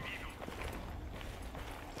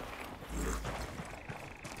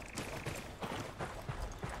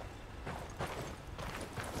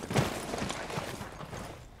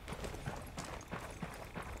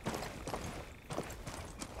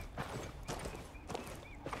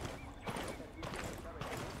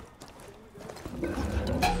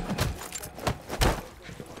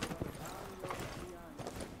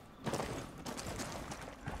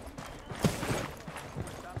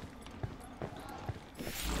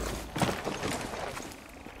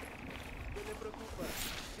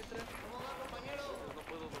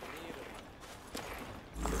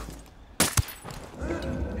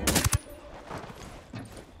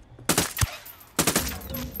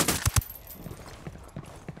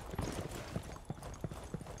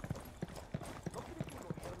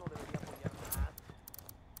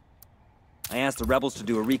 I asked the rebels to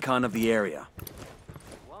do a recon of the area.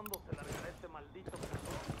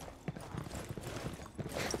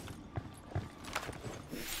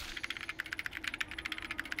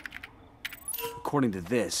 According to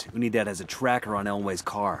this, Unidad has a tracker on Elway's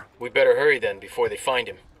car. We better hurry then before they find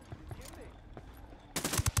him.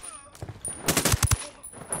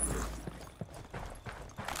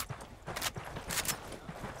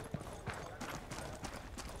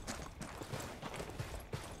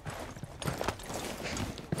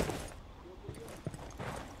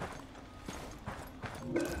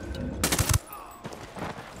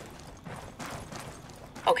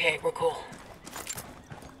 Okay, we're cool.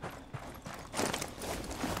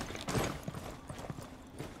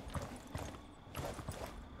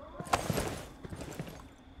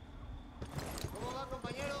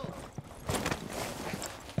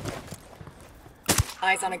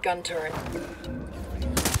 Eyes on a gun turret.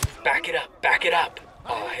 Back it up, back it up.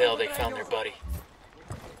 Oh hell, they found their buddy.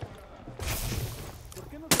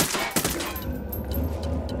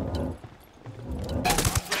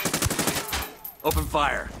 Open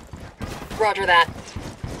fire. Roger that.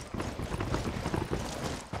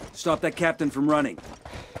 Stop that captain from running.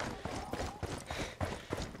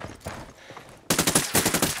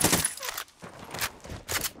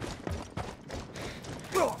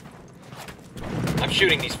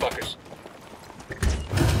 shooting these fuckers.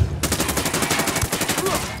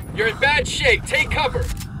 You're in bad shape. Take cover.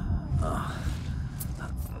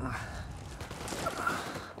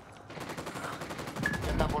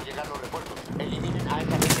 Están por llegar los refuerzos. Eliminen a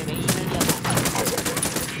esa gente de inmediato.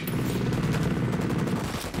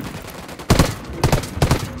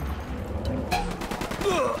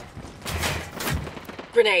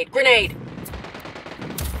 Grenade, grenade!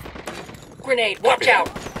 Grenade, watch out!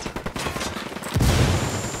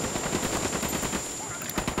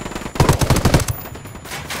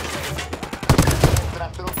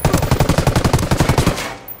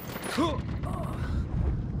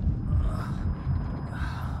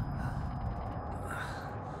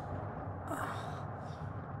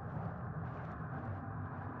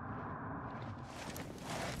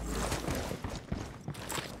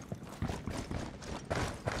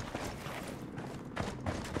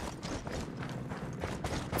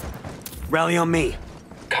 Rally on me.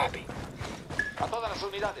 Copy. A todas las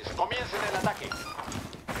unidades, comiencen el ataque.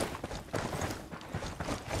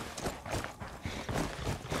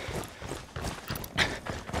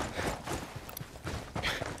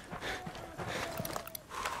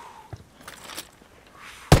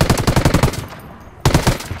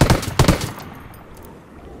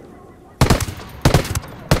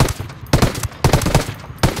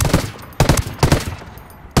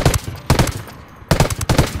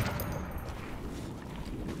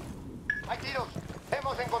 Hay tiros.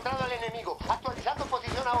 Hemos encontrado al enemigo. Actualizando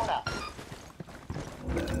posición ahora.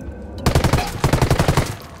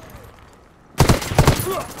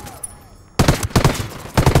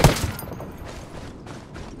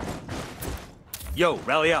 Yo,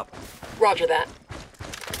 rally up. Roger that.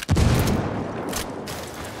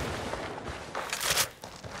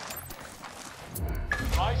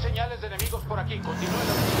 No hay señales de enemigos por aquí. Continúen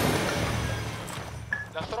la búsqueda.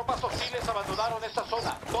 Las tropas hostiles abandonaron esta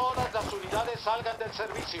zona. Todas las unidades salgan del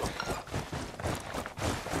servicio.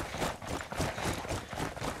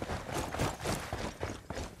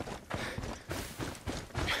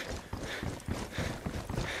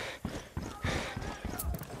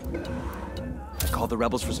 Call the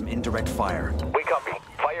rebels for some indirect fire. We copy.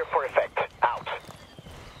 Fire for effect. Out.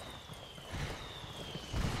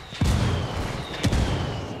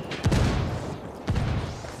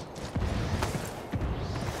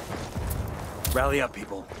 Rally up,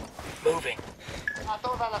 people. Moving. A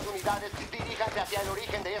todas las unidades, diríjanse hacia el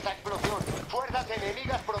origen de esa explosión. Fuerzas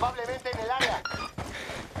enemigas probablemente en el área.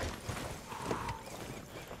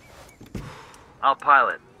 I'll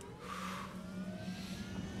pilot.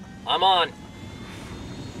 I'm on.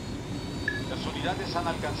 Las unidades han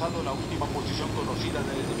alcanzado la última posición conocida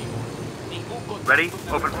del enemigo. Ningún contacto. Ready?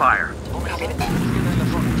 Open fire. Comenzamos la búsqueda en la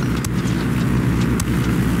zona.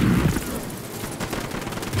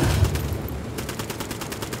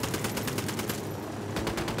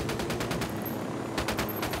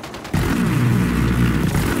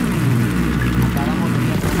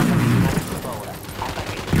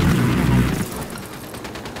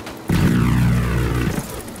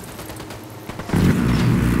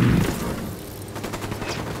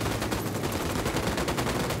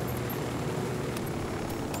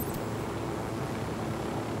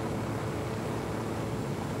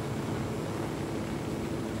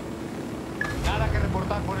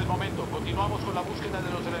 Por el momento, continuamos con la búsqueda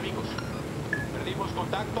de los enemigos. Perdimos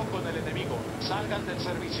contacto con el enemigo. Salgan del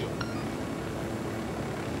servicio.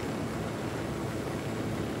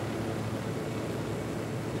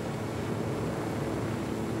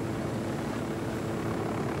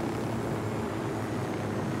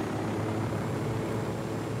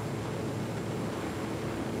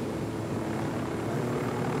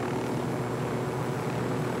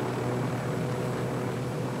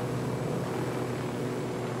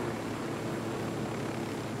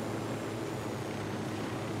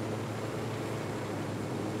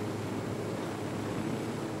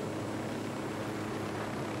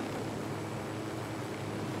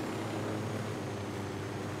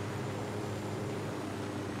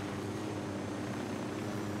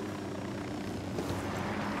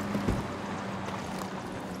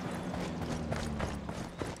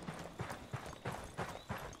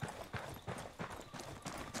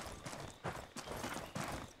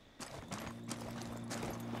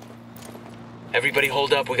 Everybody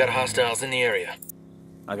hold up. We got hostiles in the area.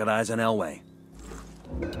 I got eyes on Elway.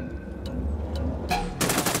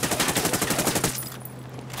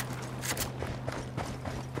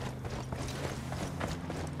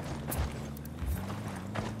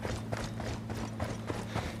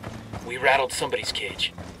 We rattled somebody's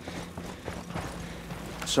cage.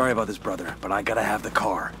 Sorry about this, brother, but I gotta have the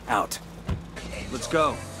car. Out. Let's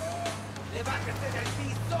go.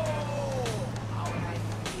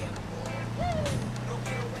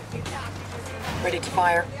 Ready to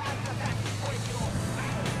fire.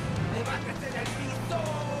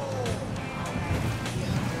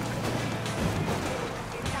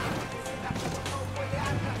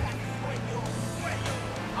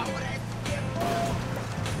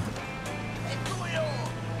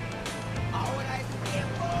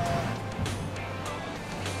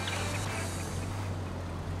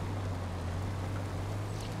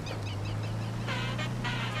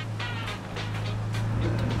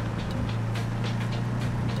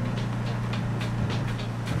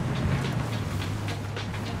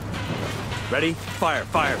 Ready? Fire,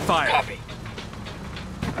 fire, fire! Copy.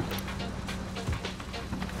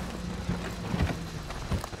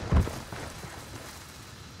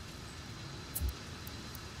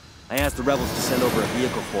 I asked the rebels to send over a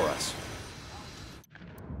vehicle for us.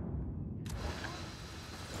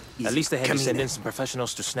 At least they had to send Camina. in some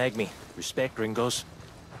professionals to snag me. Respect, gringos.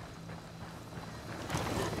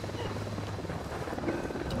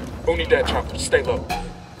 Unidad chopper, stay low.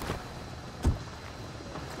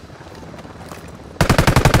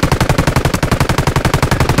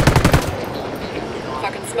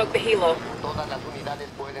 Fucking smoke the helo. Todas las unidades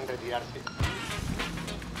pueden retirarse.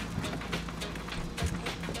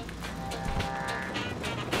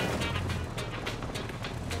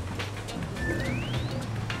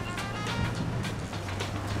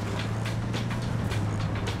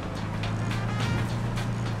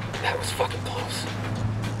 That was fucking close.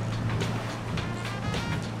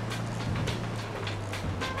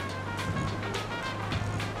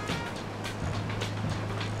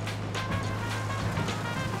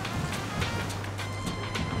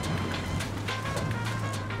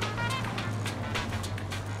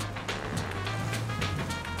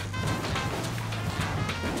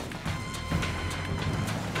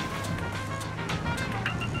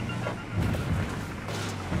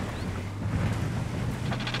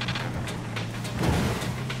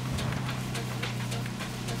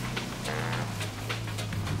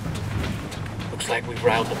 Looks like we've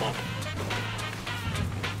riled them up.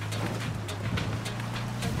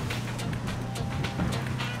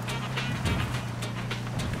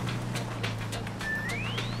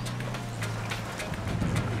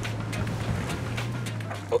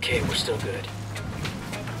 Okay, we're still good.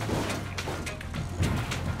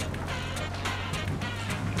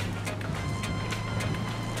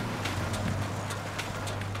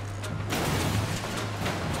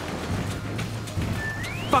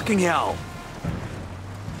 Fucking hell!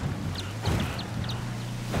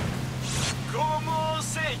 ¿Cómo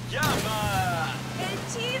se llama? ¡El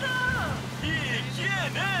chido! ¿Y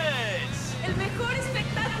quién es? ¡El mejor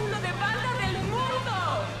espectáculo de banda del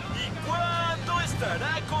mundo! ¿Y cuándo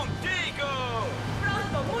estará contigo?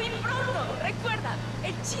 Pronto, muy pronto. Recuerda,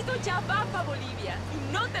 el chido ya va para Bolivia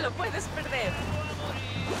y no te lo puedes perder.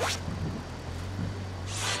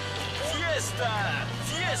 ¡Fiesta!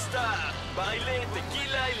 ¡Fiesta! Baile,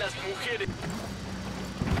 tequila y las mujeres.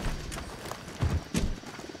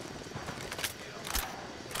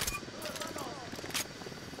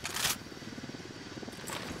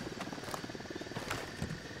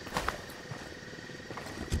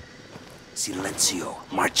 Silencio,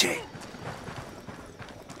 marche.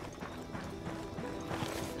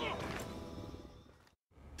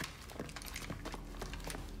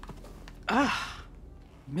 Ah,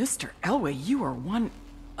 Mr. Elway, you are one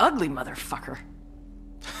ugly motherfucker.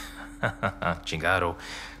 Chingado.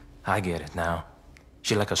 I get it now.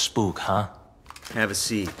 She like a spook, huh? Have a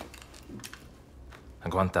seat.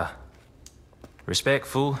 Aguanta. Respect,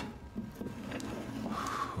 fool.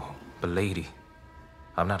 But lady,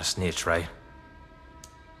 I'm not a snitch, right?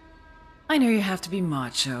 I know you have to be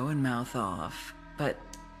macho and mouth off, but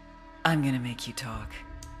I'm gonna make you talk.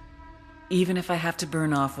 Even if I have to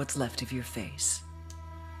burn off what's left of your face.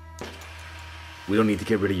 We don't need to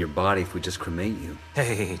get rid of your body if we just cremate you.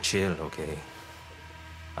 Hey, chill, okay?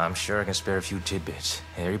 I'm sure I can spare a few tidbits.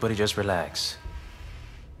 Everybody just relax.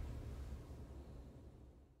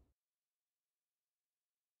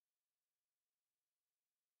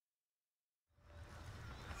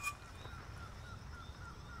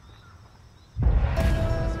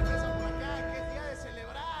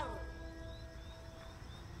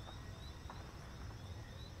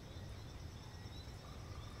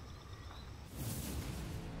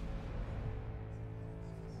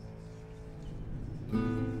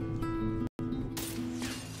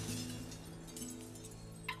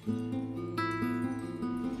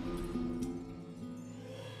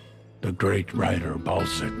 The great writer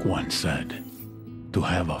Balzac once said, "To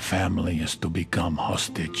have a family is to become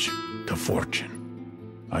hostage to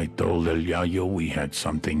fortune." I told El Yayo we had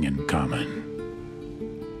something in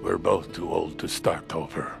common. We're both too old to start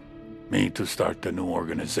over. Me to start a new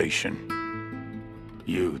organization.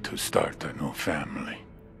 You to start a new family.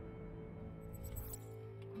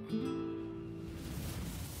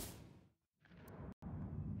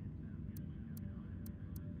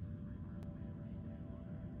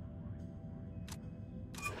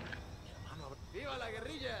 ¡Viva la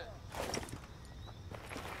guerrilla!